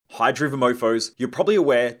Hi Driven Mofos, you're probably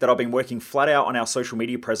aware that I've been working flat out on our social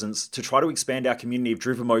media presence to try to expand our community of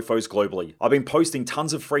Driven Mofos globally. I've been posting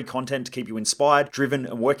tons of free content to keep you inspired, driven,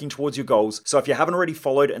 and working towards your goals. So if you haven't already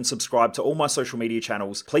followed and subscribed to all my social media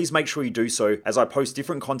channels, please make sure you do so as I post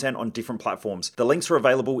different content on different platforms. The links are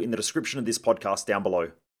available in the description of this podcast down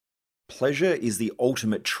below. Pleasure is the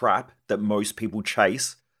ultimate trap that most people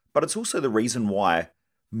chase, but it's also the reason why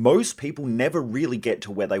most people never really get to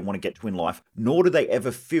where they want to get to in life, nor do they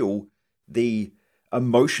ever feel the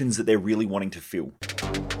emotions that they're really wanting to feel.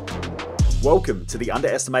 Welcome to The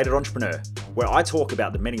Underestimated Entrepreneur, where I talk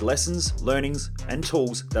about the many lessons, learnings, and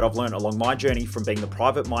tools that I've learned along my journey from being the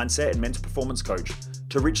private mindset and mental performance coach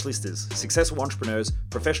to rich listers, successful entrepreneurs,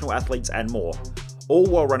 professional athletes, and more, all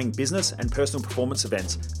while running business and personal performance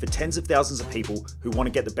events for tens of thousands of people who want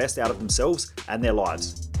to get the best out of themselves and their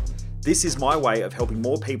lives. This is my way of helping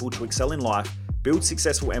more people to excel in life, build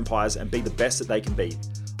successful empires, and be the best that they can be.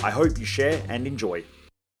 I hope you share and enjoy.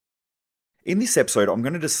 In this episode, I'm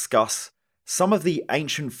going to discuss some of the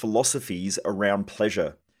ancient philosophies around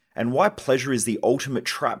pleasure and why pleasure is the ultimate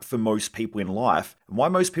trap for most people in life and why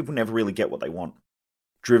most people never really get what they want.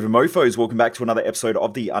 Driven Mofos, welcome back to another episode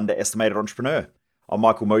of The Underestimated Entrepreneur. I'm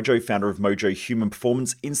Michael Mojo, founder of Mojo Human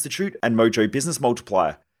Performance Institute and Mojo Business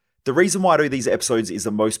Multiplier. The reason why I do these episodes is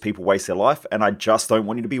that most people waste their life, and I just don't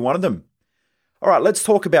want you to be one of them. All right, let's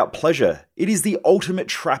talk about pleasure. It is the ultimate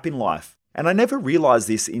trap in life. And I never realized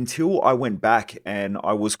this until I went back and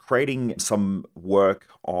I was creating some work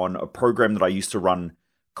on a program that I used to run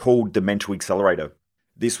called the Mental Accelerator.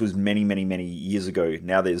 This was many years ago.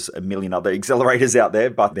 Now there's a million other accelerators out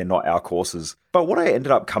there, but they're not our courses. But what I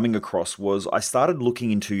ended up coming across was I started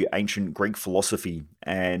looking into ancient Greek philosophy,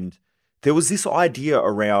 and there was this idea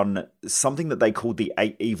around something that they called the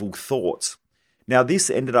 8 evil thoughts. Now,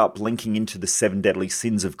 this ended up linking into the 7 deadly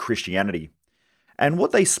sins of Christianity. And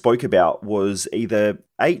what they spoke about was either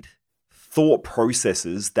 8 thought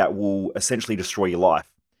processes that will essentially destroy your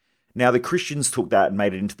life. Now, the Christians took that and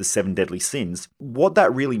made it into the 7 deadly sins. What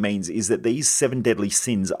that really means is that these 7 deadly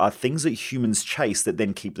sins are things that humans chase that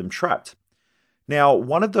then keep them trapped. Now,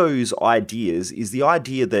 one of those ideas is the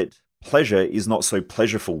idea that pleasure is not so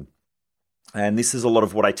pleasureful. And this is a lot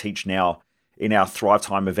of what I teach now in our Thrive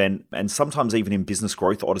Time event and sometimes even in Business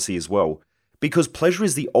Growth Odyssey as well, because pleasure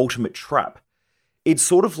is the ultimate trap. It's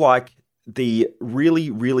sort of like the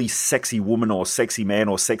really sexy woman or sexy man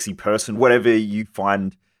or sexy person, whatever you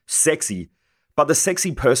find sexy, but the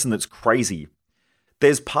sexy person that's crazy.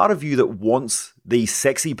 There's part of you that wants the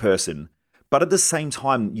sexy person, but at the same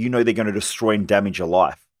time, you know they're going to destroy and damage your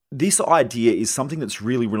life. This idea is something that's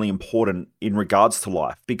really important in regards to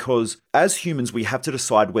life, because as humans, we have to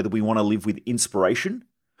decide whether we want to live with inspiration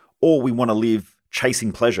or we want to live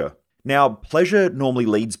chasing pleasure. Now, pleasure normally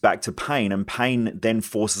leads back to pain, and pain then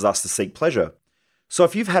forces us to seek pleasure. So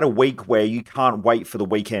if you've had a week where you can't wait for the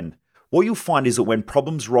weekend, what you'll find is that when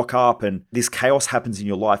problems rock up and this chaos happens in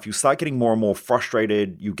your life, you'll start getting more and more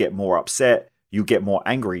frustrated, you get more upset, you get more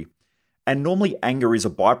angry. And normally anger is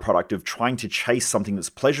a byproduct of trying to chase something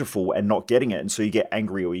that's pleasureful and not getting it. And so you get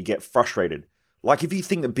angry or you get frustrated. Like if you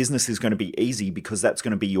think that business is going to be easy because that's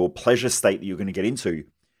going to be your pleasure state that you're going to get into.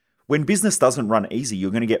 When business doesn't run easy,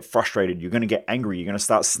 you're going to get frustrated. You're going to get angry. You're going to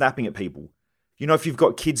start snapping at people. You know, if you've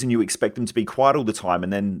got kids and you expect them to be quiet all the time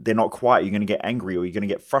and then they're not quiet, you're going to get angry or you're going to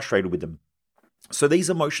get frustrated with them. So these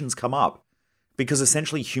emotions come up because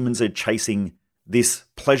essentially humans are chasing this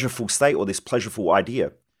pleasureful state or this pleasureful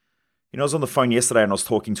idea. You know, I was on the phone yesterday and I was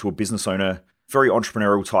talking to a business owner, very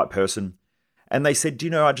entrepreneurial type person. And they said,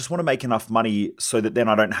 I just want to make enough money so that then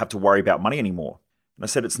I don't have to worry about money anymore. And I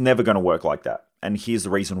said, it's never going to work like that. And here's the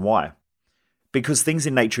reason why. Because things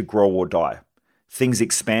in nature grow or die. Things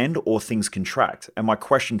expand or things contract. And my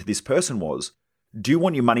question to this person was, do you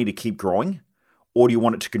want your money to keep growing or do you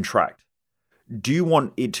want it to contract? Do you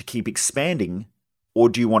want it to keep expanding or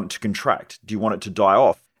do you want it to contract? Do you want it to die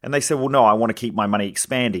off? And they said, well, no, I want to keep my money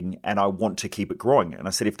expanding and I want to keep it growing. And I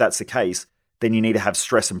said, if that's the case, then you need to have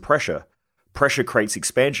stress and pressure. Pressure creates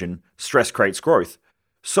expansion, stress creates growth.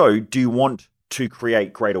 So do you want to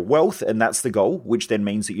create greater wealth? And that's the goal, which then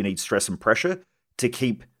means that you need stress and pressure to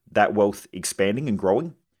keep that wealth expanding and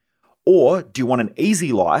growing. Or do you want an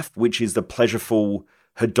easy life, which is the pleasureful,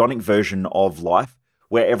 hedonic version of life,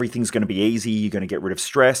 where everything's going to be easy, you're going to get rid of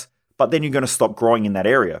stress, but then you're going to stop growing in that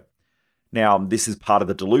area. Now, this is part of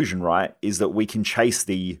the delusion, right? Is that we can chase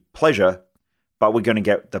the pleasure, but we're going to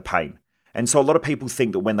get the pain. And so a lot of people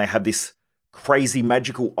think that when they have this crazy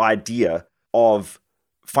magical idea of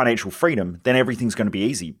financial freedom, then everything's going to be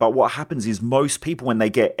easy. But what happens is most people, when they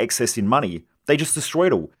get excess in money, they just destroy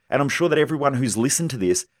it all. And I'm sure that everyone who's listened to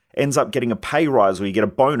this ends up getting a pay rise, or you get a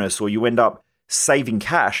bonus, or you end up saving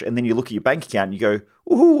cash, and then you look at your bank account and you go,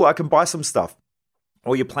 ooh, I can buy some stuff.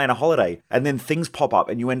 Or you plan a holiday and then things pop up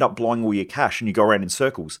and you end up blowing all your cash and you go around in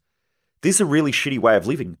circles. This is a really shitty way of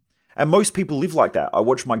living. And most people live like that. I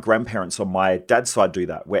watched my grandparents on my dad's side do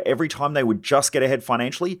that, where every time they would just get ahead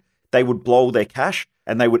financially, they would blow all their cash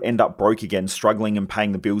and they would end up broke again, struggling and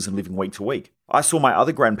paying the bills and living week to week. I saw my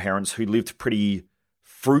other grandparents who lived pretty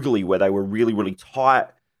frugally, where they were really, really tight.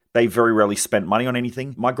 They very rarely spent money on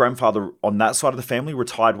anything. My grandfather on that side of the family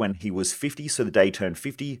retired when he was 50. So the day he turned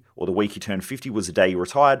 50, or the week he turned 50, was the day he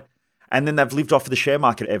retired. And then they've lived off of the share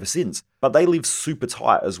market ever since. But they live super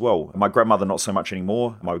tight as well. My grandmother, not so much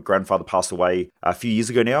anymore. My grandfather passed away a few years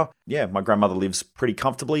ago now. Yeah, my grandmother lives pretty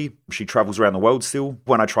comfortably. She travels around the world still.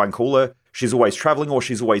 When I try and call her, she's always traveling or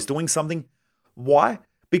she's always doing something. Why?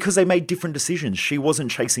 Because they made different decisions. She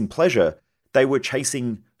wasn't chasing pleasure. They were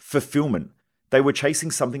chasing fulfillment. They were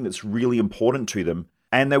chasing something that's really important to them,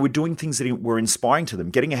 and they were doing things that were inspiring to them.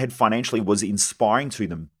 Getting ahead financially was inspiring to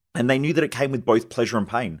them, and they knew that it came with both pleasure and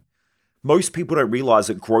pain. Most people don't realize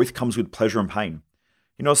that growth comes with pleasure and pain.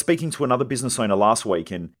 I was speaking to another business owner last week,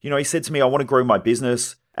 and he said to me, I want to grow my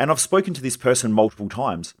business, and I've spoken to this person multiple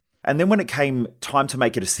times. And then when it came time to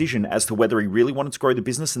make a decision as to whether he really wanted to grow the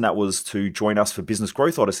business, and that was to join us for Business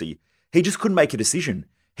Growth Odyssey, he just couldn't make a decision.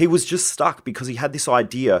 He was just stuck because he had this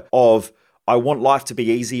idea of, I want life to be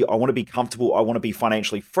easy, I want to be comfortable, I want to be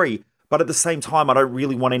financially free, but at the same time, I don't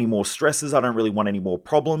really want any more stresses, I don't really want any more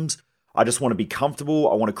problems, I just want to be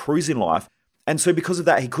comfortable, I want to cruise in life. And so because of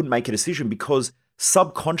that, he couldn't make a decision, because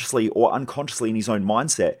subconsciously or unconsciously in his own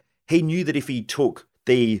mindset, he knew that if he took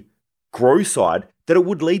the grow side, that it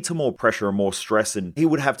would lead to more pressure and more stress, and he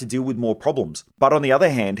would have to deal with more problems. But on the other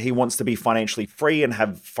hand, he wants to be financially free and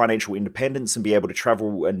have financial independence and be able to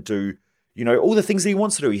travel and do all the things that he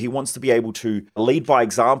wants to do. He wants to be able to lead by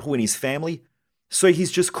example in his family. So he's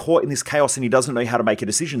just caught in this chaos and he doesn't know how to make a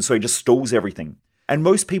decision. So he just stalls everything. And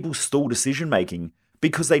most people stall decision making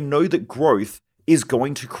because they know that growth is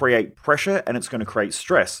going to create pressure and it's going to create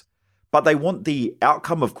stress. But they want the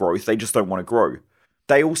outcome of growth. They just don't want to grow.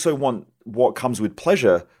 They also want what comes with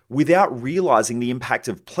pleasure without realizing the impact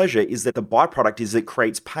of pleasure is that the byproduct is it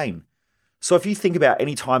creates pain. So if you think about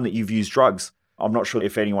any time that you've used drugs, I'm not sure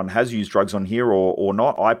if anyone has used drugs on here or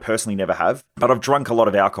not. I personally never have, but I've drunk a lot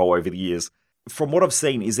of alcohol over the years. From what I've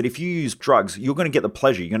seen is that if you use drugs, you're going to get the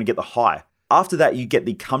pleasure, you're going to get the high. After that, you get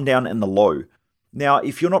the come down and the low. Now,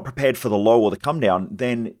 if you're not prepared for the low or the come down,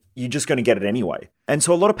 then you're just going to get it anyway. And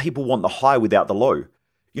so a lot of people want the high without the low.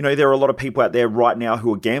 There are a lot of people out there right now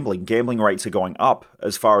who are gambling. Gambling rates are going up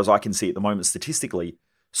as far as I can see at the moment statistically.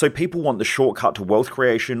 So people want the shortcut to wealth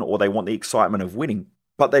creation, or they want the excitement of winning,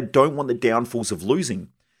 but they don't want the downfalls of losing.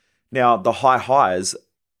 Now, the high highs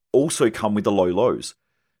also come with the low lows.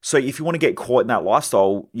 So if you want to get caught in that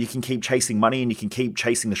lifestyle, you can keep chasing money and you can keep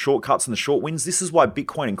chasing the shortcuts and the short wins. This is why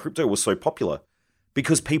Bitcoin and crypto was so popular,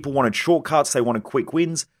 because people wanted shortcuts, they wanted quick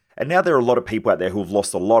wins. And now there are a lot of people out there who have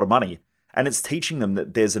lost a lot of money, and it's teaching them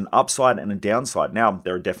that there's an upside and a downside. Now,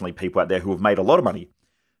 there are definitely people out there who have made a lot of money.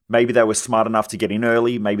 Maybe they were smart enough to get in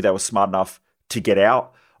early. Maybe they were smart enough to get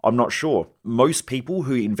out. I'm not sure. Most people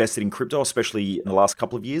who invested in crypto, especially in the last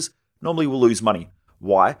couple of years, normally will lose money.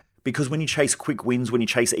 Why? Because when you chase quick wins, when you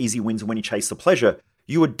chase easy wins, and when you chase the pleasure,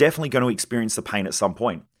 you are definitely going to experience the pain at some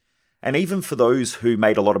point. And even for those who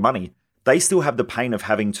made a lot of money, they still have the pain of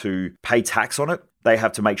having to pay tax on it. They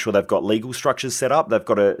have to make sure they've got legal structures set up. They've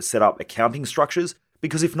got to set up accounting structures,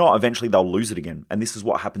 because if not, eventually they'll lose it again. And this is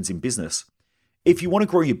what happens in business. If you want to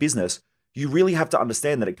grow your business, you really have to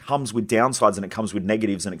understand that it comes with downsides and it comes with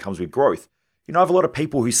negatives and it comes with growth. I have a lot of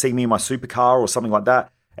people who see me in my supercar or something like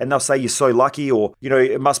that, and they'll say, you're so lucky, or,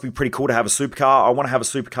 it must be pretty cool to have a supercar. I want to have a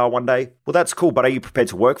supercar one day. Well, that's cool, but are you prepared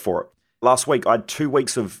to work for it? Last week, I had 2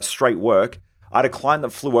 weeks of straight work. I had a client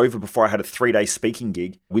that flew over before I had a 3-day speaking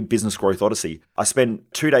gig with Business Growth Odyssey. I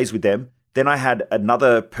spent 2 days with them. Then I had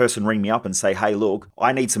another person ring me up and say, hey, look,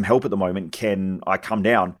 I need some help at the moment. Can I come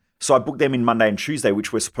down? So I booked them in Monday and Tuesday,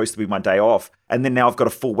 which were supposed to be my day off. And then now I've got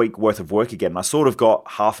a full week worth of work again. I sort of got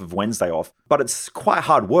half of Wednesday off, but it's quite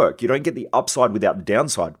hard work. You don't get the upside without the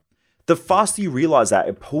downside. The faster you realize that,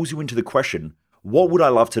 it pulls you into the question, what would I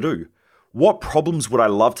love to do? What problems would I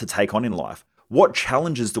love to take on in life? What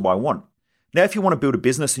challenges do I want? Now, if you want to build a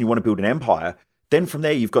business and you want to build an empire, then from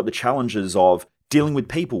there, you've got the challenges of dealing with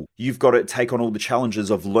people. You've got to take on all the challenges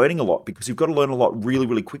of learning a lot, because you've got to learn a lot really,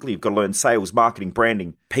 really quickly. You've got to learn sales, marketing,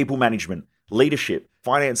 branding, people management, leadership,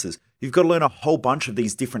 finances. You've got to learn a whole bunch of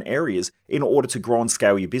these different areas in order to grow and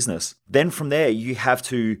scale your business. Then from there, you have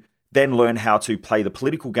to then learn how to play the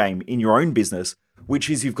political game in your own business, which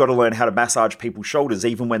is you've got to learn how to massage people's shoulders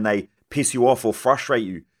even when they piss you off or frustrate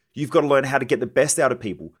you. You've got to learn how to get the best out of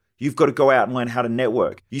people. You've got to go out and learn how to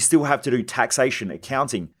network. You still have to do taxation,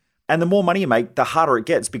 accounting. And the more money you make, the harder it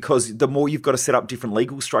gets, because the more you've got to set up different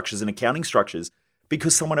legal structures and accounting structures,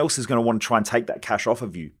 because someone else is going to want to try and take that cash off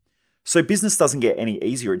of you. So business doesn't get any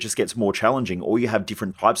easier, it just gets more challenging, or you have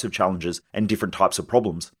different types of challenges and different types of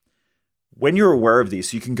problems. When you're aware of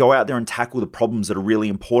this, you can go out there and tackle the problems that are really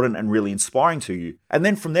important and really inspiring to you. And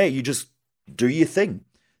then from there, you just do your thing.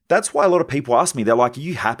 That's why a lot of people ask me, they're like, are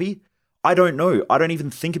you happy? I don't know. I don't even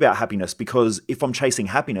think about happiness, because if I'm chasing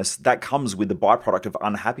happiness, that comes with the byproduct of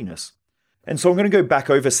unhappiness. And so I'm going to go back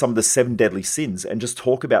over some of the 7 deadly sins and just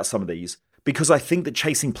talk about some of these, because I think that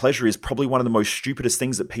chasing pleasure is probably one of the most stupidest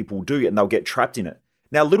things that people do, and they'll get trapped in it.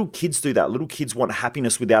 Now, little kids do that. Little kids want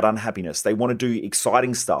happiness without unhappiness. They want to do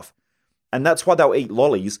exciting stuff. And that's why they'll eat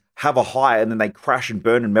lollies, have a high, and then they crash and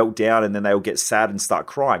burn and melt down, and then they'll get sad and start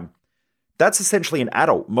crying. That's essentially an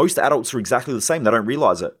adult. Most adults are exactly the same. They don't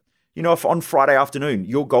realize it. You know, if on Friday afternoon,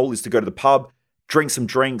 your goal is to go to the pub, drink some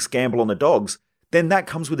drinks, gamble on the dogs, then that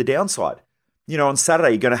comes with a downside. You know, on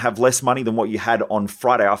Saturday, you're going to have less money than what you had on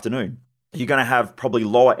Friday afternoon. You're going to have probably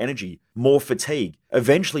lower energy, more fatigue.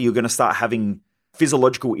 Eventually, you're going to start having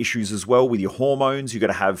physiological issues as well with your hormones. You're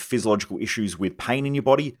going to have physiological issues with pain in your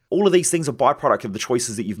body. All of these things are byproduct of the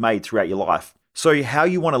choices that you've made throughout your life. So how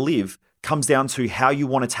you want to live comes down to how you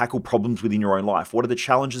want to tackle problems within your own life. What are the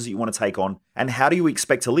challenges that you want to take on, and how do you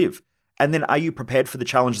expect to live? And then are you prepared for the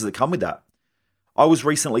challenges that come with that? I was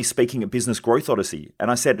recently speaking at Business Growth Odyssey,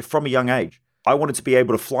 and I said from a young age, I wanted to be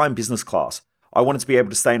able to fly in business class. I wanted to be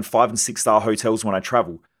able to stay in 5 and 6 star hotels when I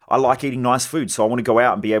travel. I like eating nice food, so I want to go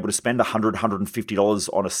out and be able to spend $100, $150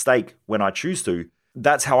 on a steak when I choose to.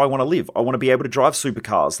 That's how I want to live. I want to be able to drive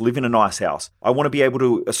supercars, live in a nice house. I want to be able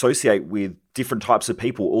to associate with different types of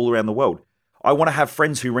people all around the world. I want to have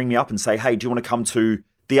friends who ring me up and say, hey, do you want to come to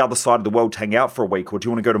the other side of the world to hang out for a week? Or do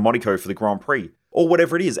you want to go to Monaco for the Grand Prix? Or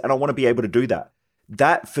whatever it is. And I want to be able to do that.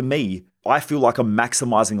 That, for me, I feel like I'm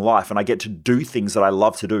maximizing life, and I get to do things that I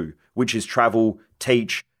love to do, which is travel,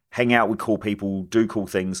 teach, hang out with cool people, do cool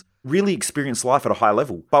things, really experience life at a high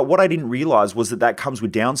level. But what I didn't realize was that that comes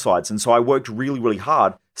with downsides. And so I worked really, really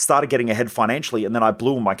hard, started getting ahead financially, and then I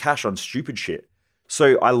blew all my cash on stupid shit.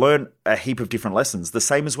 So I learned a heap of different lessons. The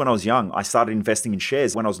same as when I was young, I started investing in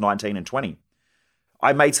shares when I was 19 and 20.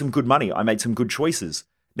 I made some good money. I made some good choices.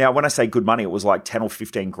 Now, when I say good money, it was like 10 or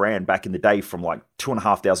 15 grand back in the day from like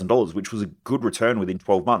 $2,500, which was a good return within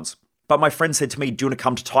 12 months. But my friend said to me, do you want to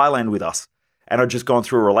come to Thailand with us? And I'd just gone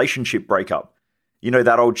through a relationship breakup. You know,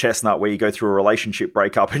 that old chestnut where you go through a relationship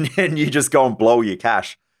breakup and you just go and blow your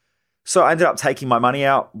cash. So I ended up taking my money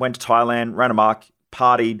out, went to Thailand, ran amok,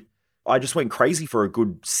 partied. I just went crazy for a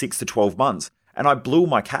good 6 to 12 months and I blew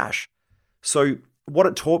my cash. So what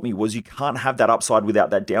it taught me was you can't have that upside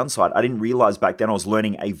without that downside. I didn't realize back then I was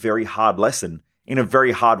learning a very hard lesson in a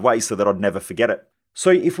very hard way so that I'd never forget it.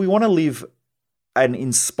 So if we want to live an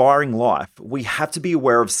inspiring life, we have to be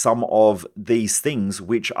aware of some of these things,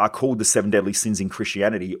 which are called the 7 deadly sins in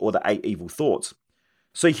Christianity, or the 8 evil thoughts.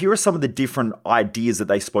 So here are some of the different ideas that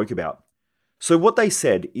they spoke about. So what they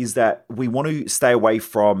said is that we want to stay away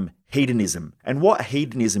from hedonism. And what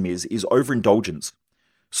hedonism is overindulgence.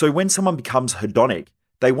 So when someone becomes hedonic,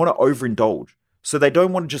 they want to overindulge. So they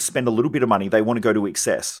don't want to just spend a little bit of money, they want to go to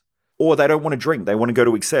excess. Or they don't want to drink, they want to go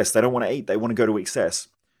to excess. They don't want to eat, they want to go to excess.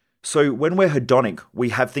 So when we're hedonic, we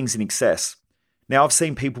have things in excess. Now, I've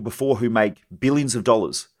seen people before who make billions of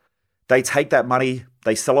dollars. They take that money,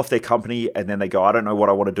 they sell off their company, and then they go, I don't know what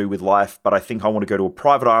I want to do with life, but I think I want to go to a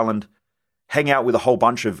private island, hang out with a whole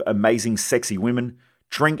bunch of amazing, sexy women,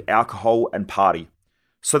 drink alcohol, and party.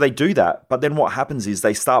 So they do that, but then what happens is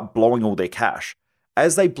they start blowing all their cash.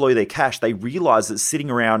 As they blow their cash, they realize that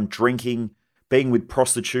sitting around drinking, being with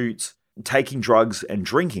prostitutes, taking drugs, and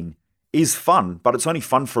drinking is fun, but it's only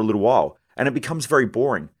fun for a little while, and it becomes very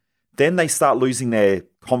boring. Then they start losing their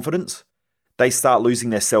confidence, they start losing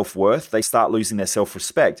their self-worth, they start losing their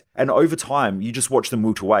self-respect, and over time, you just watch them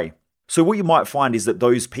wilt away. So what you might find is that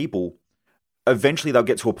those people, eventually they'll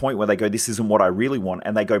get to a point where they go, this isn't what I really want,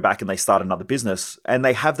 and they go back and they start another business, and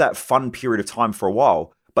they have that fun period of time for a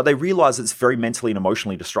while, but they realize it's very mentally and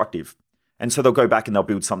emotionally destructive. And so they'll go back and they'll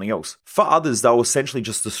build something else. For others, they'll essentially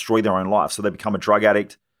just destroy their own life. So they become a drug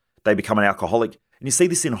addict, they become an alcoholic. And you see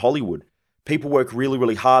this in Hollywood. People work really,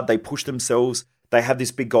 really hard. They push themselves. They have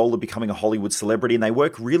this big goal of becoming a Hollywood celebrity and they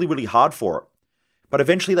work really, really hard for it. But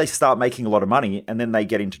eventually they start making a lot of money and then they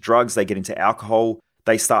get into drugs, they get into alcohol,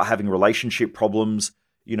 they start having relationship problems,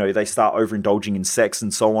 they start overindulging in sex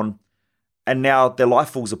and so on. And now their life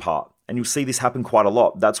falls apart. And you'll see this happen quite a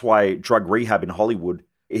lot. That's why drug rehab in Hollywood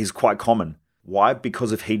is quite common. Why?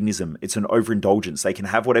 Because of hedonism. It's an overindulgence. They can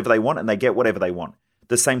have whatever they want and they get whatever they want.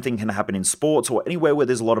 The same thing can happen in sports or anywhere where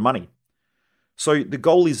there's a lot of money. So the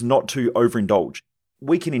goal is not to overindulge.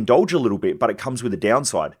 We can indulge a little bit, but it comes with a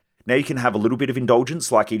downside. Now you can have a little bit of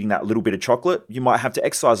indulgence, like eating that little bit of chocolate. You might have to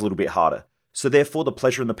exercise a little bit harder. So therefore the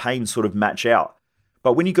pleasure and the pain sort of match out.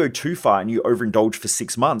 But when you go too far and you overindulge for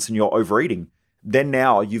 6 months and you're overeating, then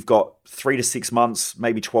now you've got 3 to 6 months,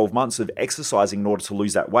 maybe 12 months of exercising in order to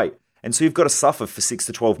lose that weight. And so you've got to suffer for 6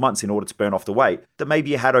 to 12 months in order to burn off the weight that maybe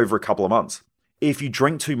you had over a couple of months. If you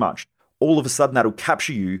drink too much, all of a sudden that'll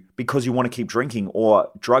capture you because you want to keep drinking, or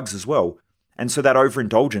drugs as well. And so that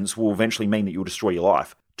overindulgence will eventually mean that you'll destroy your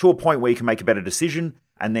life to a point where you can make a better decision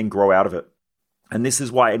and then grow out of it. And this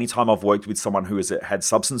is why anytime I've worked with someone who has had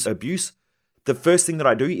substance abuse, the first thing that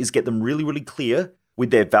I do is get them really, really clear with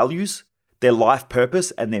their values, their life purpose,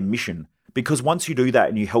 and their mission. Because once you do that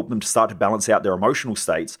and you help them to start to balance out their emotional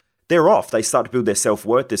states, they're off. They start to build their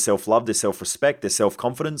self-worth, their self-love, their self-respect, their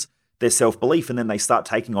self-confidence, their self-belief, and then they start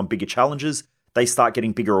taking on bigger challenges. They start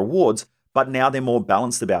getting bigger rewards, but now they're more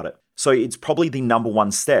balanced about it. So it's probably the number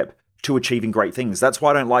one step to achieving great things. That's why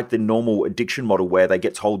I don't like the normal addiction model where they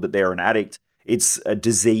get told that they're an addict. It's a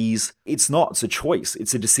disease. It's not. It's a choice.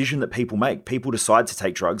 It's a decision that people make. People decide to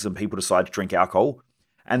take drugs and people decide to drink alcohol.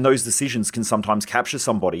 And those decisions can sometimes capture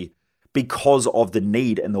somebody because of the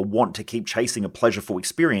need and the want to keep chasing a pleasureful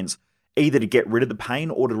experience, either to get rid of the pain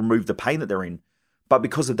or to remove the pain that they're in. But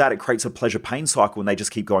because of that, it creates a pleasure-pain cycle and they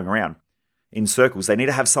just keep going around in circles. They need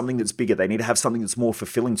to have something that's bigger. They need to have something that's more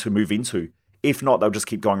fulfilling to move into. If not, they'll just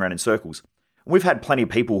keep going around in circles. We've had plenty of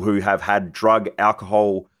people who have had drug,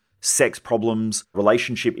 alcohol, sex problems,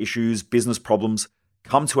 relationship issues, business problems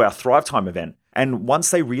come to our Thrive Time event. And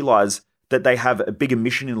once they realize that they have a bigger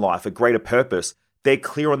mission in life, a greater purpose, they're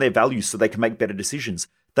clear on their values so they can make better decisions.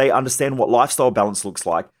 They understand what lifestyle balance looks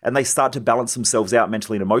like, and they start to balance themselves out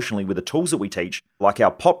mentally and emotionally with the tools that we teach, like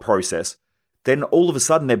our POP process. Then all of a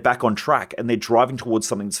sudden they're back on track and they're driving towards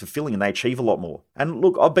something that's fulfilling and they achieve a lot more. And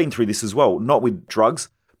look, I've been through this as well, not with drugs,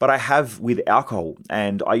 but I have with alcohol.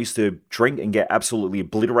 And I used to drink and get absolutely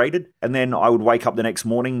obliterated. And then I would wake up the next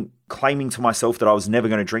morning claiming to myself that I was never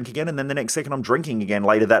going to drink again. And then the next second I'm drinking again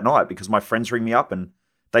later that night because my friends ring me up and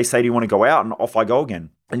they say, do you want to go out? And off I go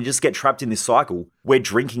again. And you just get trapped in this cycle where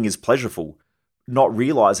drinking is pleasureful, not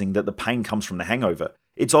realizing that the pain comes from the hangover.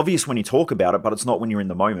 It's obvious when you talk about it, but it's not when you're in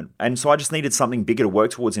the moment. And so I just needed something bigger to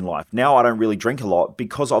work towards in life. Now I don't really drink a lot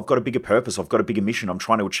because I've got a bigger purpose. I've got a bigger mission. I'm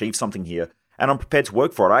trying to achieve something here and I'm prepared to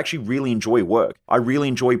work for it. I actually really enjoy work. I really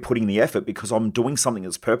enjoy putting the effort because I'm doing something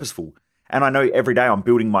that's purposeful. And I know every day I'm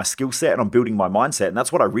building my skill set and I'm building my mindset. And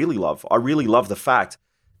that's what I really love. I really love the fact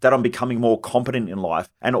that I'm becoming more competent in life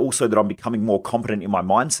and also that I'm becoming more competent in my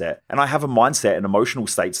mindset. And I have a mindset and emotional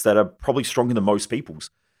states that are probably stronger than most people's.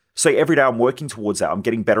 So every day I'm working towards that. I'm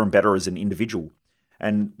getting better and better as an individual.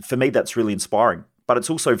 And for me, that's really inspiring. But it's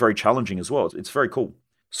also very challenging as well. It's very cool.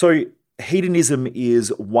 So hedonism is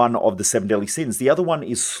one of the 7 deadly sins. The other one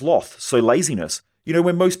is sloth, so laziness. You know,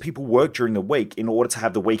 when most people work during the week in order to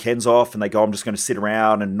have the weekends off and they go, I'm just going to sit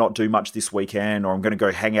around and not do much this weekend, or I'm going to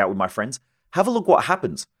go hang out with my friends. Have a look what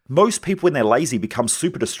happens. Most people, when they're lazy, become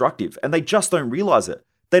super destructive and they just don't realize it.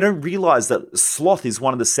 They don't realize that sloth is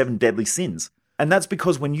one of the 7 deadly sins. And that's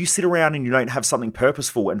because when you sit around and you don't have something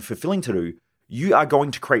purposeful and fulfilling to do, you are going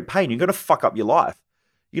to create pain. You're going to fuck up your life.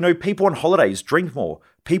 You know, people on holidays drink more.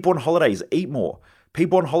 People on holidays eat more.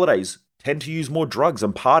 People on holidays tend to use more drugs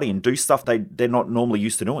and party and do stuff they're not normally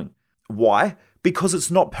used to doing. Why? Because it's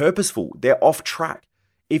not purposeful. They're off track.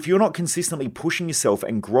 If you're not consistently pushing yourself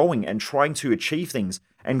and growing and trying to achieve things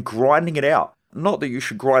and grinding it out, not that you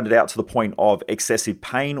should grind it out to the point of excessive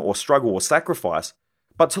pain or struggle or sacrifice,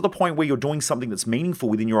 but to the point where you're doing something that's meaningful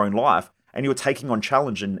within your own life and you're taking on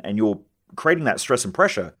challenge and you're creating that stress and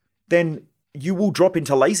pressure, then you will drop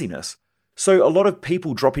into laziness. So a lot of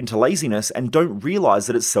people drop into laziness and don't realize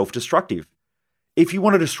that it's self-destructive. If you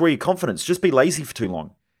want to destroy your confidence, just be lazy for too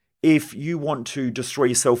long. If you want to destroy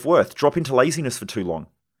your self-worth, drop into laziness for too long.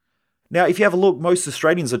 Now, if you have a look, most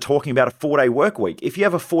Australians are talking about a 4-day work week. If you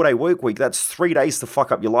have a 4-day work week, that's 3 days to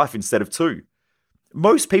fuck up your life instead of 2.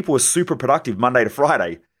 Most people are super productive Monday to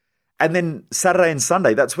Friday. And then Saturday and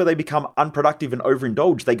Sunday, that's where they become unproductive and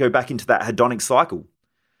overindulge. They go back into that hedonic cycle.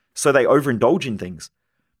 So they overindulge in things.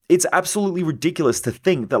 It's absolutely ridiculous to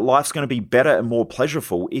think that life's going to be better and more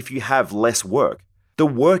pleasurable if you have less work. The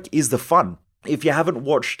work is the fun. If you haven't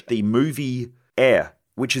watched the movie Air,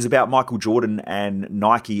 which is about Michael Jordan and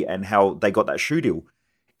Nike and how they got that shoe deal,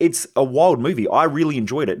 it's a wild movie. I really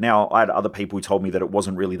enjoyed it. Now, I had other people who told me that it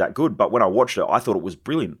wasn't really that good, but when I watched it, I thought it was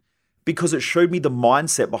brilliant. because it showed me the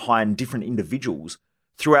mindset behind different individuals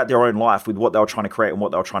throughout their own life with what they were trying to create and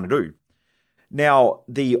what they were trying to do. Now,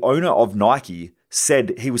 the owner of Nike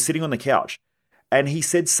said he was sitting on the couch and he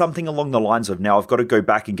said something along the lines of, now I've got to go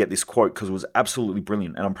back and get this quote because it was absolutely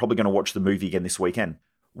brilliant and I'm probably going to watch the movie again this weekend.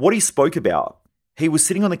 What he spoke about, he was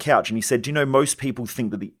sitting on the couch and he said, do you know, most people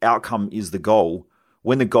think that the outcome is the goal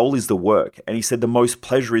when the goal is the work. And he said the most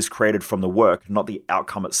pleasure is created from the work, not the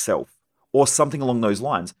outcome itself, or something along those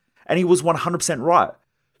lines. And he was 100% right.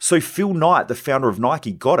 So Phil Knight, the founder of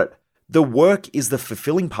Nike, got it. The work is the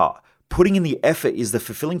fulfilling part. Putting in the effort is the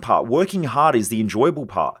fulfilling part. Working hard is the enjoyable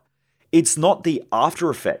part. It's not the after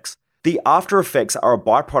effects. The after effects are a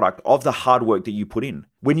byproduct of the hard work that you put in.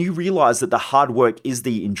 When you realize that the hard work is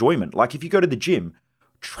the enjoyment, like if you go to the gym,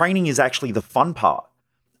 training is actually the fun part.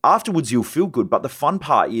 Afterwards, you'll feel good, but the fun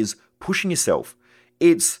part is pushing yourself.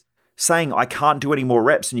 It's saying, I can't do any more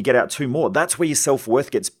reps, and you get out 2 more. That's where your self-worth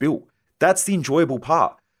gets built. That's the enjoyable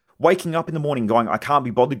part. Waking up in the morning going, I can't be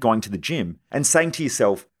bothered going to the gym, and saying to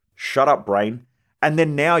yourself, shut up, brain. And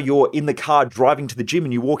then now you're in the car driving to the gym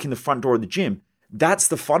and you walk in the front door of the gym. That's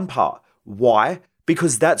the fun part. Why?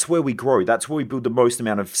 Because that's where we grow. That's where we build the most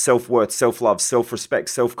amount of self-worth, self-love, self-respect,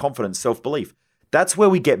 self-confidence, self-belief. That's where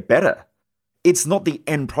we get better. It's not the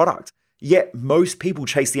end product. Yet most people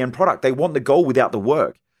chase the end product. They want the goal without the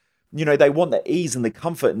work. You know, they want the ease and the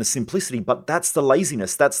comfort and the simplicity, but that's the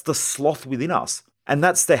laziness. That's the sloth within us. And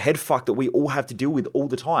that's the head fuck that we all have to deal with all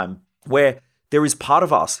the time, where there is part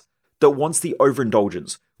of us that wants the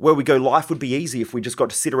overindulgence, where we go, life would be easy if we just got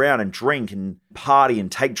to sit around and drink and party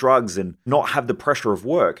and take drugs and not have the pressure of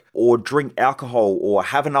work, or drink alcohol, or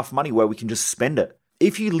have enough money where we can just spend it.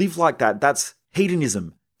 If you live like that, that's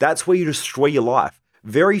hedonism. That's where you destroy your life.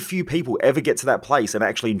 Very few people ever get to that place and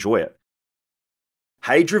actually enjoy it.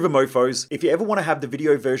 Hey Driven Mofos, if you ever want to have the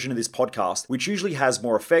video version of this podcast, which usually has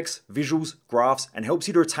more effects, visuals, graphs, and helps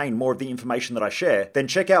you to retain more of the information that I share, then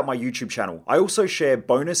check out my YouTube channel. I also share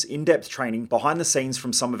bonus in-depth training behind the scenes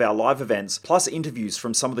from some of our live events, plus interviews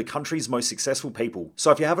from some of the country's most successful people. So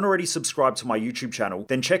if you haven't already subscribed to my YouTube channel,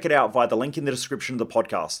 then check it out via the link in the description of the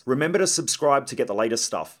podcast. Remember to subscribe to get the latest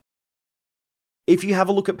stuff. If you have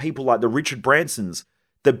a look at people like the Richard Bransons,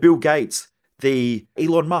 the Bill Gates, the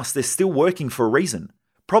Elon Musk, they're still working for a reason.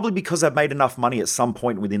 Probably because they've made enough money at some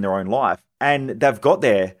point within their own life and they've got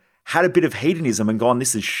there, had a bit of hedonism and gone,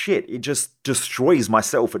 this is shit. It just destroys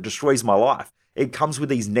myself. It destroys my life. It comes with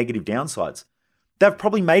these negative downsides. They've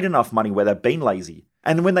probably made enough money where they've been lazy.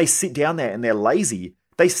 And when they sit down there and they're lazy,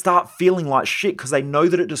 they start feeling like shit because they know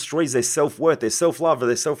that it destroys their self-worth, their self-love,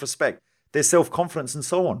 their self-respect, their self-confidence, and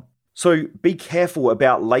so on. So be careful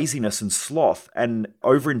about laziness and sloth and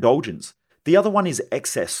overindulgence. The other one is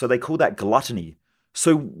excess. So they call that gluttony.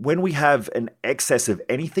 So when we have an excess of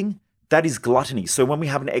anything, that is gluttony. So when we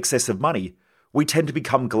have an excess of money, we tend to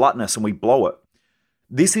become gluttonous and we blow it.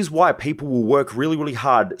 This is why people will work really, really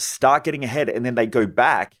hard, start getting ahead, and then they go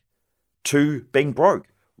back to being broke.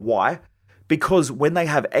 Why? Because when they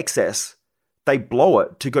have excess, they blow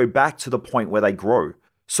it to go back to the point where they grow.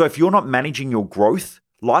 So if you're not managing your growth,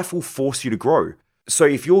 life will force you to grow. So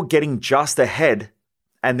if you're getting just ahead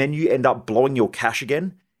and then you end up blowing your cash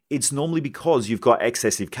again, it's normally because you've got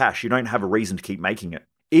excessive cash. You don't have a reason to keep making it.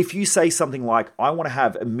 If you say something like, I want to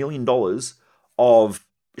have $1 million of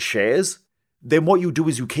shares, then what you'll do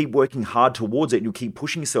is you'll keep working hard towards it and you'll keep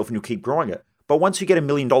pushing yourself and you'll keep growing it. But once you get $1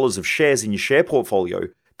 million of shares in your share portfolio,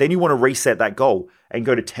 then you want to reset that goal and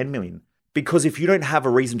go to 10 million. Because if you don't have a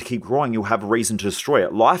reason to keep growing, you'll have a reason to destroy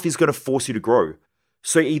it. Life is going to force you to grow.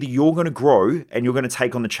 So either you're going to grow and you're going to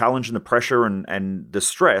take on the challenge and the pressure and the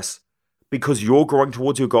stress because you're growing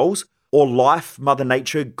towards your goals, or life, Mother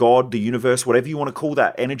Nature, God, the universe, whatever you want to call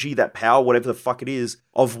that energy, that power, whatever the fuck it is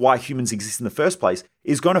of why humans exist in the first place,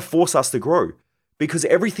 is going to force us to grow. Because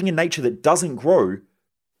everything in nature that doesn't grow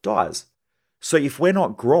dies. So if we're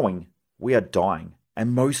not growing, we are dying.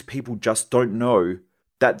 And most people just don't know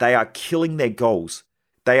that they are killing their goals.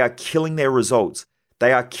 They are killing their results.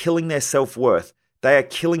 They are killing their self-worth. They are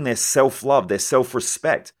killing their self-love, their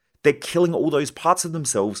self-respect. They're killing all those parts of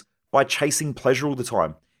themselves by chasing pleasure all the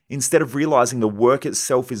time, instead of realizing the work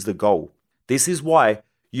itself is the goal. This is why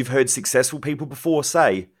you've heard successful people before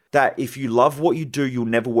say that if you love what you do, you'll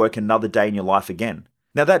never work another day in your life again.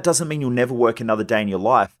 Now, that doesn't mean you'll never work another day in your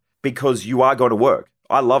life, because you are going to work.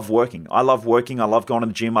 I love working. I love working. I love going to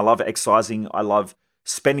the gym. I love exercising. I love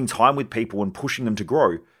spending time with people and pushing them to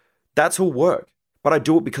grow. That's all work. But I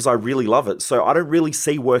do it because I really love it. So I don't really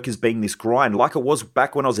see work as being this grind like it was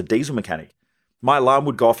back when I was a diesel mechanic. My alarm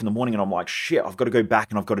would go off in the morning and I'm like, shit, I've got to go back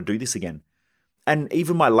and I've got to do this again. And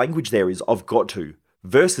even my language there is, I've got to.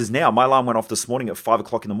 Versus now, my alarm went off this morning at 5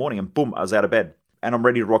 o'clock in the morning and boom, I was out of bed and I'm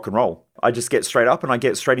ready to rock and roll. I just get straight up and I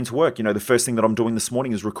get straight into work. The first thing that I'm doing this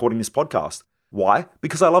morning is recording this podcast. Why?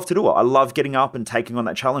 Because I love to do it. I love getting up and taking on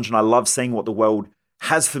that challenge, and I love seeing what the world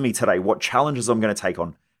has for me today, what challenges I'm going to take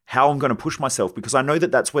on, how I'm going to push myself, because I know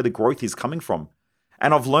that that's where the growth is coming from.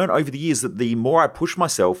 And I've learned over the years that the more I push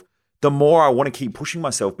myself, the more I want to keep pushing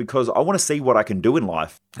myself, because I want to see what I can do in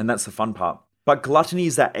life. And that's the fun part. But gluttony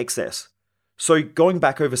is that excess. So going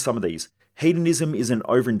back over some of these, hedonism is an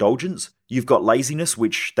overindulgence. You've got laziness,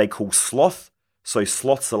 which they call sloth. So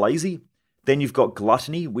sloths are lazy. Then you've got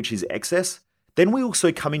gluttony, which is excess. Then we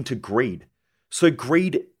also come into greed. So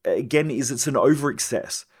greed, again, it's an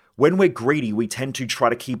over-excess. When we're greedy, we tend to try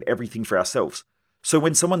to keep everything for ourselves. So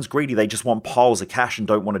when someone's greedy, they just want piles of cash and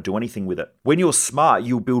don't want to do anything with it. When you're smart,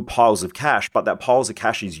 you'll build piles of cash, but that piles of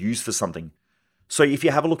cash is used for something. So if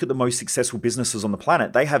you have a look at the most successful businesses on the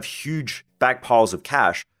planet, they have huge back piles of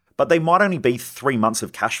cash, but they might only be 3 months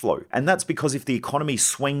of cash flow. And that's because if the economy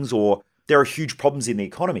swings or there are huge problems in the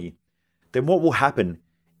economy, then what will happen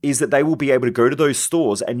is that they will be able to go to those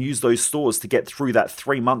stores and use those stores to get through that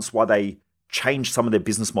 3 months while they change some of their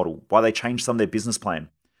business model, while they change some of their business plan.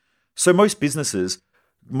 So most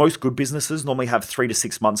good businesses normally have 3 to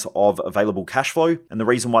 6 months of available cash flow. And the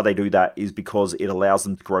reason why they do that is because it allows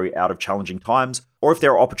them to grow out of challenging times. Or if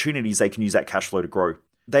there are opportunities, they can use that cash flow to grow.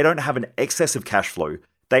 They don't have an excess of cash flow.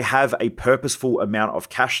 They have a purposeful amount of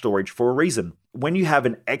cash storage for a reason. When you have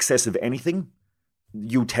an excess of anything,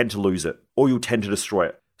 you'll tend to lose it or you'll tend to destroy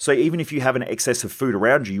it. So even if you have an excess of food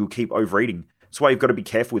around you, you'll keep overeating. That's why you've got to be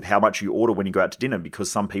careful with how much you order when you go out to dinner, because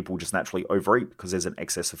some people just naturally overeat because there's an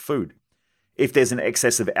excess of food. If there's an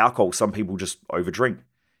excess of alcohol, some people just overdrink.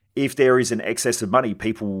 If there is an excess of money,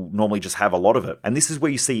 people normally just have a lot of it. And this is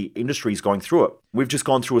where you see industries going through it. We've just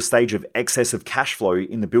gone through a stage of excess of cash flow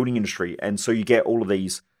in the building industry. And so you get all of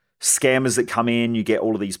these scammers that come in, you get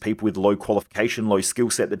all of these people with low qualification, low skill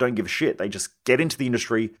set that don't give a shit. They just get into the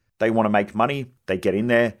industry, they want to make money, they get in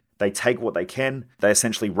there, they take what they can, they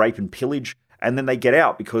essentially rape and pillage, and then they get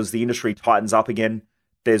out because the industry tightens up again.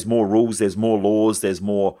 There's more rules, there's more laws, there's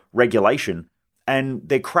more regulation. And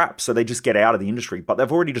they're crap, so they just get out of the industry. But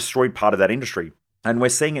they've already destroyed part of that industry. And we're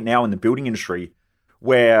seeing it now in the building industry,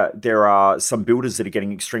 where there are some builders that are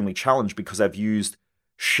getting extremely challenged because they've used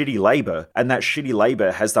shitty labor, and that shitty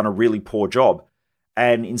labor has done a really poor job.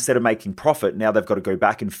 And instead of making profit, now they've got to go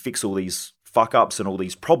back and fix all these fuck-ups and all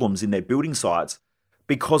these problems in their building sites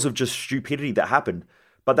because of just stupidity that happened.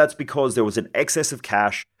 But that's because there was an excess of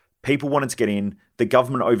cash, people wanted to get in, the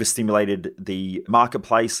government overstimulated the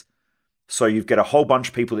marketplace. So you've got a whole bunch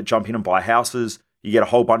of people that jump in and buy houses. You get a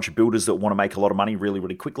whole bunch of builders that want to make a lot of money really,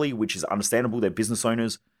 really quickly, which is understandable. They're business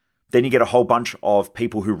owners. Then you get a whole bunch of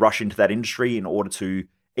people who rush into that industry in order to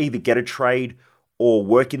either get a trade or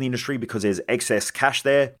work in the industry because there's excess cash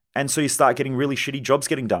there. And so you start getting really shitty jobs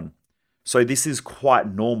getting done. So this is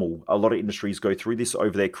quite normal. A lot of industries go through this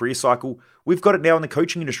over their career cycle. We've got it now in the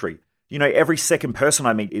coaching industry. Every second person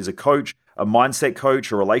I meet is a coach, a mindset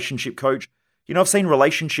coach, a relationship coach. I've seen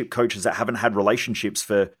relationship coaches that haven't had relationships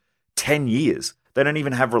for 10 years. They don't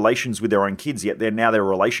even have relations with their own kids, yet they're a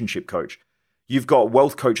relationship coach. You've got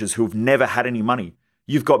wealth coaches who have never had any money.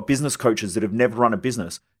 You've got business coaches that have never run a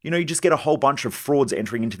business. You just get a whole bunch of frauds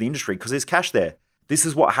entering into the industry because there's cash there. This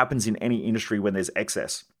is what happens in any industry when there's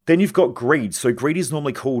excess. Then you've got greed. So greed is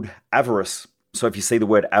normally called avarice. So if you see the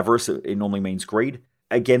word avarice, it normally means greed.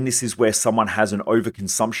 Again, this is where someone has an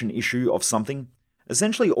overconsumption issue of something.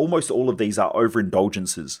 Essentially, almost all of these are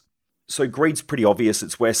overindulgences. So greed's pretty obvious.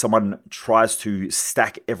 It's where someone tries to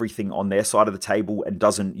stack everything on their side of the table and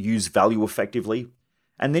doesn't use value effectively.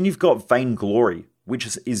 And then you've got vainglory,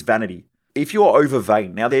 which is vanity. If you're over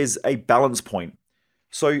vain, now there's a balance point.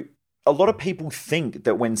 So a lot of people think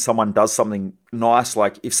that when someone does something nice,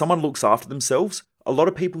 like if someone looks after themselves, a lot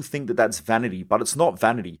of people think that that's vanity, but it's not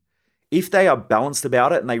vanity. If they are balanced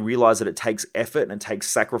about it and they realize that it takes effort and it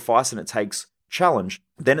takes sacrifice and it takes challenge,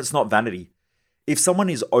 then it's not vanity. If someone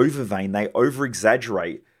is over vain, they over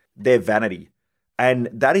exaggerate their vanity. And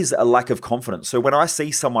that is a lack of confidence. So when I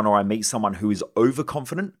see someone or I meet someone who is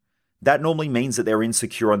overconfident, that normally means that they're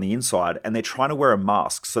insecure on the inside and they're trying to wear a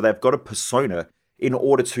mask. So they've got a persona in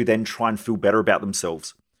order to then try and feel better about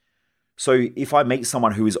themselves. So if I meet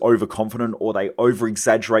someone who is overconfident or they over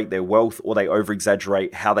exaggerate their wealth or they over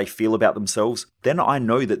exaggerate how they feel about themselves, then I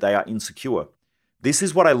know that they are insecure. This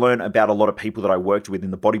is what I learned about a lot of people that I worked with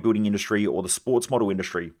in the bodybuilding industry or the sports model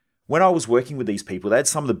industry. When I was working with these people, they had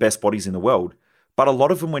some of the best bodies in the world. But a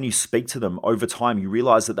lot of them, when you speak to them over time, you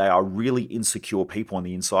realize that they are really insecure people on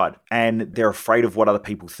the inside. And they're afraid of what other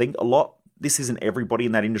people think a lot. This isn't everybody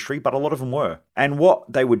in that industry, but a lot of them were. And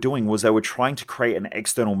what they were doing was they were trying to create an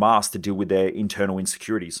external mask to deal with their internal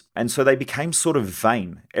insecurities. And so they became sort of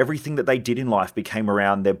vain. Everything that they did in life became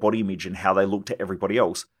around their body image and how they looked to everybody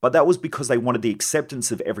else. But that was because they wanted the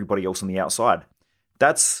acceptance of everybody else on the outside.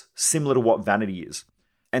 That's similar to what vanity is.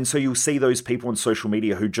 And so you'll see those people on social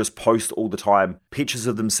media who just post all the time pictures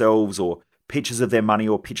of themselves or pictures of their money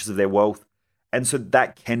or pictures of their wealth. And so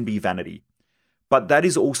that can be vanity. But that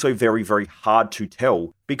is also very, very hard to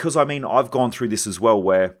tell because, I've gone through this as well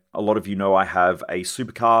where a lot of you know I have a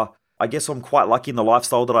supercar. I guess I'm quite lucky in the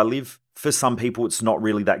lifestyle that I live. For some people, it's not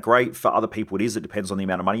really that great. For other people, it is. It depends on the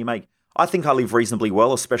amount of money you make. I think I live reasonably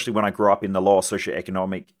well, especially when I grew up in the lower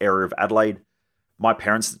socioeconomic area of Adelaide. My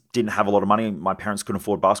parents didn't have a lot of money. My parents couldn't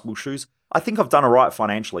afford basketball shoes. I think I've done all right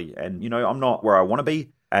financially. And, I'm not where I want to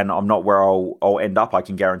be. And I'm not where I'll end up, I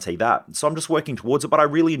can guarantee that. So I'm just working towards it, but I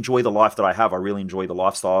really enjoy the life that I have. I really enjoy the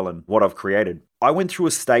lifestyle and what I've created. I went through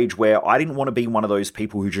a stage where I didn't want to be one of those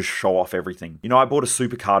people who just show off everything. I bought a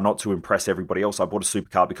supercar not to impress everybody else. I bought a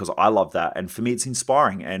supercar because I love that. And for me, it's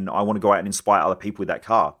inspiring. And I want to go out and inspire other people with that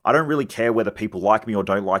car. I don't really care whether people like me or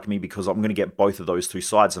don't like me because I'm going to get both of those two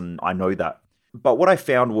sides. And I know that. But what I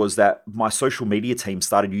found was that my social media team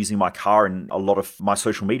started using my car in a lot of my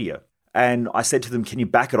social media. And I said to them, can you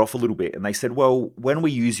back it off a little bit? And they said, well, when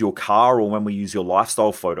we use your car or when we use your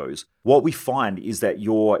lifestyle photos, what we find is that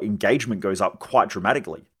your engagement goes up quite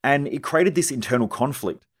dramatically. And it created this internal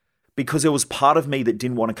conflict because there was part of me that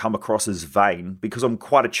didn't want to come across as vain because I'm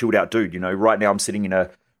quite a chilled out dude. Right now I'm sitting in a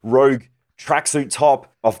Rogue tracksuit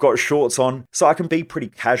top. I've got shorts on, so I can be pretty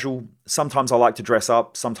casual. Sometimes I like to dress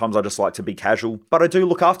up. Sometimes I just like to be casual. But I do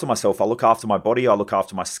look after myself. I look after my body. I look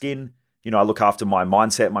after my skin. I look after my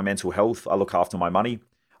mindset, my mental health. I look after my money.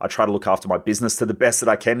 I try to look after my business to the best that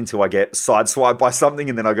I can until I get sideswiped by something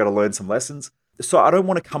and then I got to learn some lessons. So I don't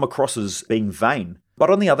want to come across as being vain.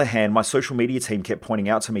 But on the other hand, my social media team kept pointing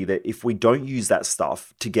out to me that if we don't use that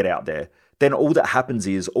stuff to get out there, then all that happens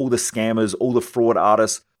is all the scammers, all the fraud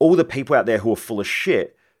artists, all the people out there who are full of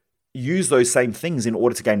shit use those same things in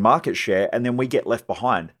order to gain market share, and then we get left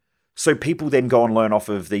behind. So people then go and learn off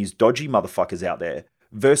of these dodgy motherfuckers out there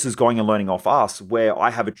versus going and learning off us, where I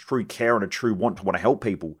have a true care and a true want to help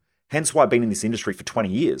people. Hence why I've been in this industry for 20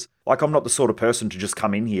 years. Like, I'm not the sort of person to just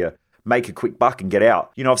come in here, make a quick buck and get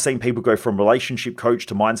out. I've seen people go from relationship coach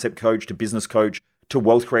to mindset coach to business coach to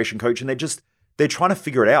wealth creation coach, and they're trying to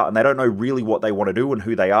figure it out and they don't know really what they want to do and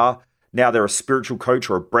who they are. Now they're a spiritual coach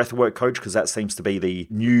or a breathwork coach because that seems to be the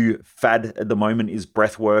new fad at the moment, is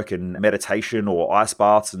breathwork and meditation or ice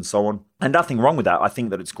baths and so on. And nothing wrong with that. I think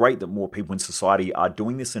that it's great that more people in society are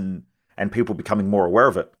doing this and people becoming more aware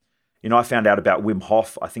of it. I found out about Wim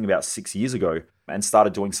Hof, I think about 6 years ago, and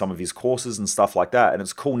started doing some of his courses and stuff like that. And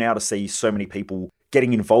it's cool now to see so many people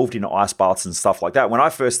getting involved in ice baths and stuff like that. When I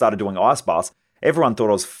first started doing ice baths, everyone thought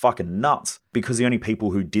I was fucking nuts because the only people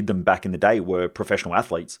who did them back in the day were professional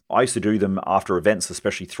athletes. I used to do them after events,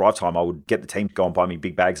 especially Thrive Time. I would get the team to go and buy me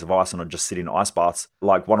big bags of ice and I'd just sit in ice baths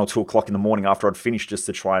like 1 or 2 o'clock in the morning after I'd finished, just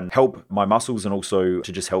to try and help my muscles and also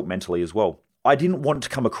to just help mentally as well. I didn't want to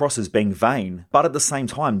come across as being vain, but at the same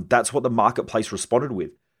time, that's what the marketplace responded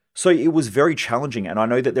with. So it was very challenging, and I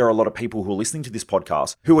know that there are a lot of people who are listening to this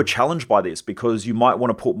podcast who are challenged by this because you might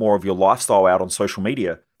want to put more of your lifestyle out on social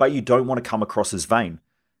media, but you don't want to come across as vain.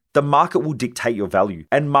 The market will dictate your value,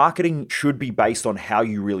 and marketing should be based on how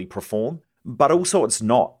you really perform, but also it's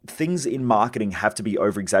not. Things in marketing have to be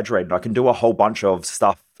over-exaggerated. I can do a whole bunch of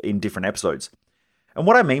stuff in different episodes. And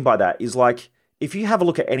what I mean by that is, like, if you have a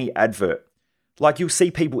look at any advert, like, you'll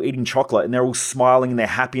see people eating chocolate and they're all smiling and they're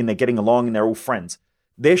happy and they're getting along and they're all friends.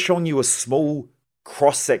 They're showing you a small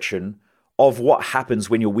cross-section of what happens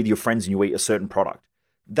when you're with your friends and you eat a certain product.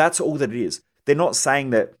 That's all that it is. They're not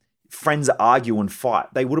saying that friends argue and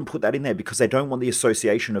fight. They wouldn't put that in there because they don't want the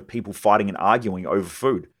association of people fighting and arguing over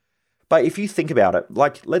food. But if you think about it,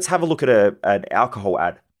 like, let's have a look at an alcohol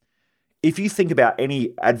ad. If you think about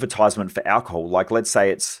any advertisement for alcohol, like let's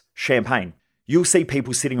say it's champagne, you'll see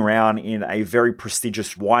people sitting around in a very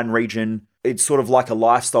prestigious wine region. It's sort of like a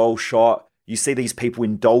lifestyle shot. You see these people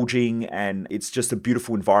indulging and it's just a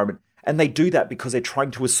beautiful environment. And they do that because they're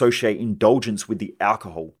trying to associate indulgence with the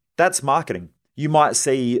alcohol. That's marketing. You might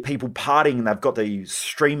see people partying and they've got the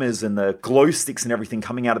streamers and the glow sticks and everything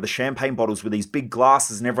coming out of the champagne bottles with these big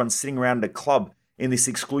glasses, and everyone's sitting around in a club in this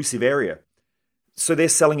exclusive area. So they're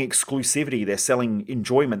selling exclusivity, they're selling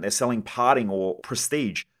enjoyment, they're selling partying or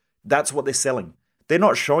prestige. That's what they're selling. They're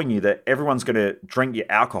not showing you that everyone's going to drink your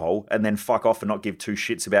alcohol and then fuck off and not give two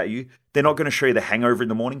shits about you. They're not going to show you the hangover in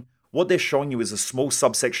the morning. What they're showing you is a small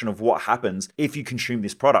subsection of what happens if you consume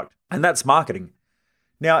this product. And that's marketing.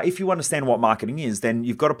 Now, if you understand what marketing is, then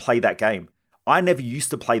you've got to play that game. I never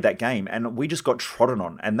used to play that game and we just got trodden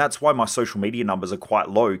on. And that's why my social media numbers are quite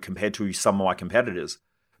low compared to some of my competitors.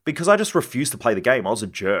 Because I just refused to play the game. I was a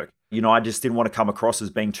jerk. I just didn't want to come across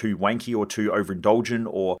as being too wanky or too overindulgent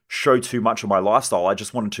or show too much of my lifestyle. I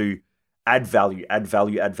just wanted to add value, add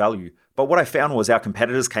value, add value. But what I found was our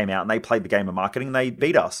competitors came out and they played the game of marketing and they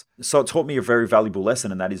beat us. So it taught me a very valuable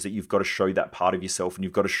lesson, and that is that you've got to show that part of yourself and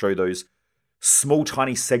you've got to show those small,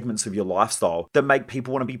 tiny segments of your lifestyle that make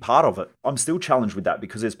people want to be part of it. I'm still challenged with that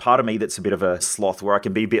because there's part of me that's a bit of a sloth where I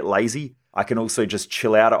can be a bit lazy. I can also just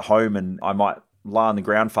chill out at home and I might lie on the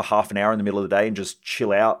ground for half an hour in the middle of the day and just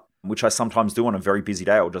chill out, which I sometimes do on a very busy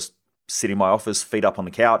day. I'll just sit in my office, feet up on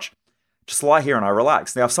the couch, just lie here and I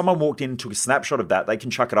relax. Now, if someone walked in and took a snapshot of that, they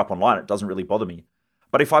can chuck it up online. It doesn't really bother me.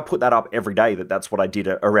 But if I put that up every day, that's what I did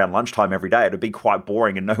around lunchtime every day, it'd be quite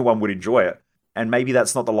boring and no one would enjoy it. And maybe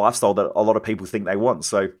that's not the lifestyle that a lot of people think they want.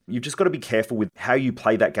 So you've just got to be careful with how you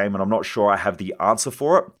play that game. And I'm not sure I have the answer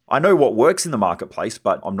for it. I know what works in the marketplace,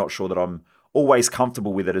 but I'm not sure that I'm always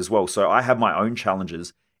comfortable with it as well. So I have my own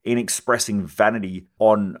challenges in expressing vanity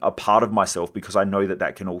on a part of myself because I know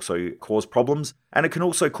that can also cause problems. And it can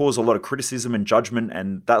also cause a lot of criticism and judgment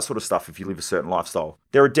and that sort of stuff if you live a certain lifestyle.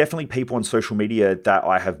 There are definitely people on social media that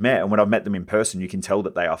I have met. And when I've met them in person, you can tell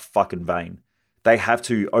that they are fucking vain. They have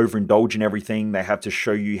to overindulge in everything. They have to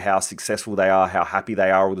show you how successful they are, how happy they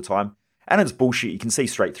are all the time. And it's bullshit. You can see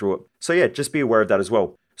straight through it. So yeah, just be aware of that as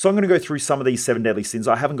well. So I'm going to go through some of these 7 deadly sins.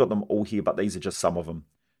 I haven't got them all here, but these are just some of them.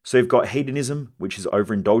 So you've got hedonism, which is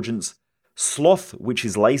overindulgence. Sloth, which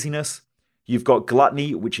is laziness. You've got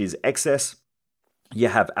gluttony, which is excess. You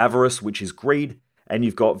have avarice, which is greed. And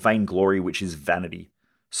you've got vainglory, which is vanity.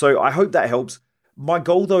 So I hope that helps. My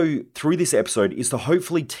goal, though, through this episode is to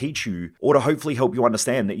hopefully teach you or to hopefully help you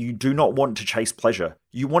understand that you do not want to chase pleasure.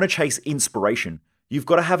 You want to chase inspiration. You've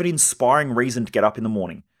got to have an inspiring reason to get up in the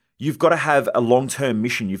morning. You've got to have a long-term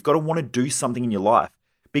mission. You've got to want to do something in your life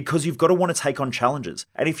because you've got to want to take on challenges.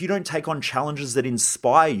 And if you don't take on challenges that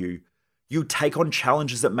inspire you, you take on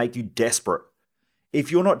challenges that make you desperate.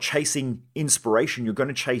 If you're not chasing inspiration, you're going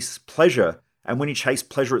to chase pleasure. And when you chase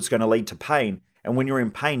pleasure, it's going to lead to pain. And when you're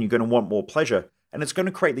in pain, you're going to want more pleasure. And it's going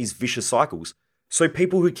to create these vicious cycles. So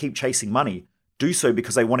people who keep chasing money do so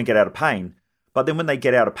because they want to get out of pain. But then when they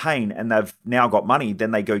get out of pain and they've now got money,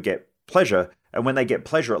 then they go get pleasure. And when they get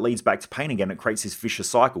pleasure, it leads back to pain again. It creates this vicious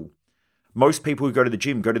cycle. Most people who go to the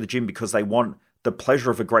gym because they want the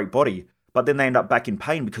pleasure of a great body. But then they end up back in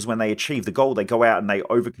pain because when they achieve the goal, they go out and they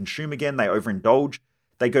overconsume again. They overindulge.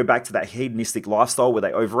 They go back to that hedonistic lifestyle where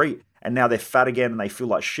they overeat. And now they're fat again and they feel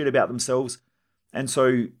like shit about themselves. And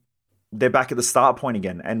so they're back at the start point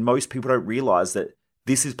again. And most people don't realize that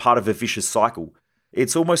this is part of a vicious cycle.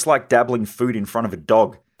 It's almost like dabbling food in front of a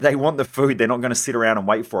dog. They want the food. They're not going to sit around and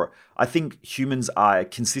wait for it. I think humans are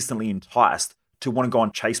consistently enticed to want to go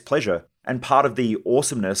and chase pleasure. And part of the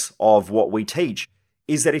awesomeness of what we teach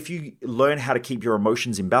is that if you learn how to keep your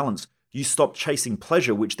emotions in balance, you stop chasing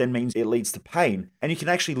pleasure, which then means it leads to pain. And you can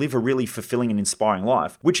actually live a really fulfilling and inspiring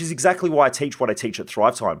life, which is exactly why I teach what I teach at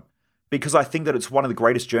Thrive Time. Because I think that it's one of the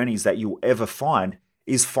greatest journeys that you'll ever find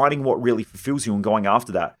is finding what really fulfills you and going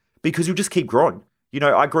after that. Because you'll just keep growing.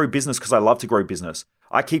 I grow business because I love to grow business.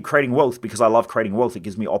 I keep creating wealth because I love creating wealth. It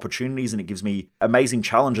gives me opportunities and it gives me amazing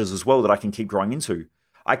challenges as well that I can keep growing into.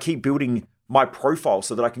 I keep building my profile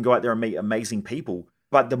so that I can go out there and meet amazing people.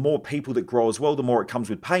 But the more people that grow as well, the more it comes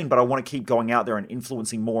with pain. But I want to keep going out there and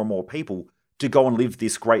influencing more and more people to go and live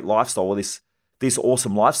this great lifestyle or this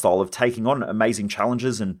awesome lifestyle of taking on amazing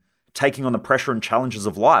challenges and taking on the pressure and challenges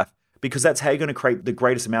of life, because that's how you're going to create the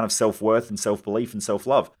greatest amount of self-worth and self-belief and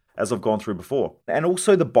self-love, as I've gone through before. And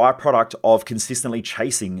also the byproduct of consistently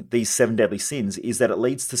chasing these 7 deadly sins is that it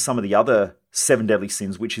leads to some of the other 7 deadly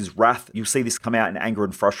sins, which is wrath. You'll see this come out in anger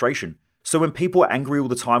and frustration. So when people are angry all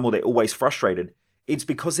the time or they're always frustrated, it's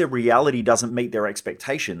because their reality doesn't meet their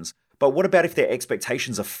expectations. But what about if their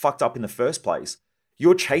expectations are fucked up in the first place?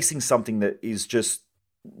 You're chasing something that is just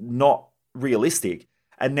not realistic.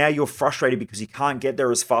 And now you're frustrated because you can't get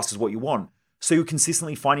there as fast as what you want. So you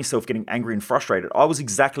consistently find yourself getting angry and frustrated. I was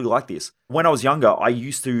exactly like this. When I was younger, I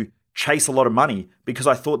used to chase a lot of money because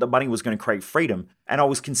I thought that money was going to create freedom. And I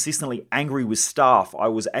was consistently angry with staff. I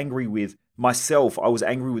was angry with myself. I was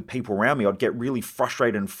angry with people around me. I'd get really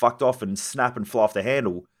frustrated and fucked off and snap and fly off the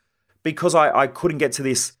handle because I couldn't get to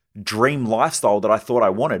this dream lifestyle that I thought I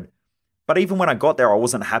wanted. But even when I got there, I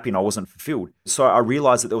wasn't happy and I wasn't fulfilled. So I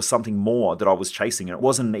realized that there was something more that I was chasing and it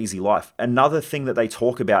wasn't an easy life. Another thing that they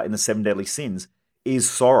talk about in the 7 deadly sins is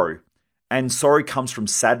sorrow. And sorrow comes from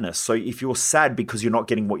sadness. So if you're sad because you're not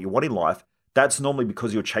getting what you want in life, that's normally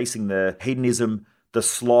because you're chasing the hedonism, the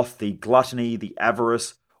sloth, the gluttony, the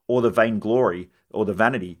avarice, or the vainglory, or the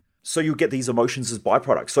vanity. So you'll get these emotions as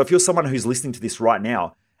byproducts. So if you're someone who's listening to this right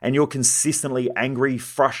now and you're consistently angry,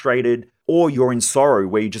 frustrated, or you're in sorrow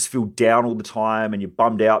where you just feel down all the time and you're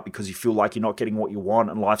bummed out because you feel like you're not getting what you want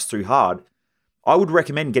and life's too hard, I would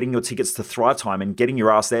recommend getting your tickets to Thrive Time and getting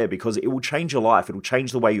your ass there, because it will change your life. It will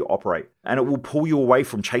change the way you operate, and it will pull you away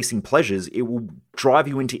from chasing pleasures. It will drive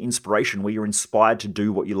you into inspiration, where you're inspired to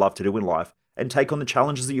do what you love to do in life and take on the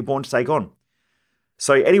challenges that you're born to take on.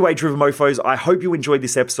 So anyway, Driven Mofos, I hope you enjoyed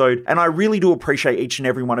this episode, and I really do appreciate each and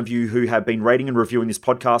every one of you who have been rating and reviewing this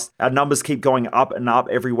podcast. Our numbers keep going up and up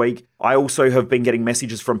every week. I also have been getting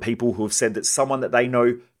messages from people who have said that someone that they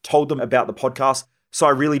know told them about the podcast, so I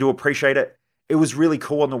really do appreciate it. It was really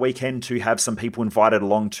cool on the weekend to have some people invited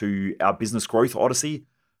along to our Business Growth Odyssey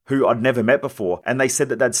who I'd never met before. And they said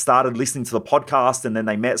that they'd started listening to the podcast, and then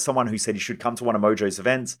they met someone who said you should come to one of Mojo's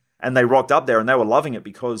events. And they rocked up there and they were loving it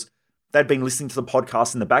because they'd been listening to the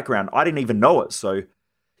podcast in the background. I didn't even know it. So,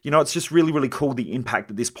 it's just really, really cool, the impact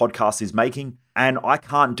that this podcast is making. And I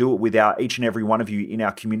can't do it without each and every one of you in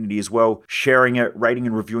our community as well, sharing it, rating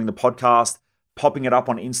and reviewing the podcast, popping it up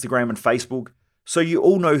on Instagram and Facebook. So you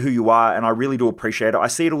all know who you are, and I really do appreciate it. I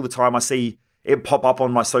see it all the time. I see it pop up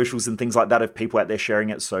on my socials and things like that of people out there sharing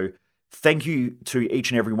it. So thank you to each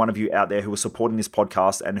and every one of you out there who are supporting this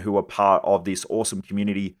podcast and who are part of this awesome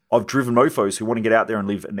community of Driven Mofos who want to get out there and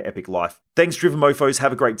live an epic life. Thanks, Driven Mofos.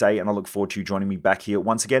 Have a great day, and I look forward to you joining me back here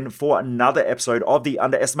once again for another episode of The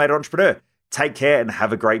Underestimated Entrepreneur. Take care and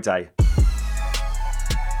have a great day.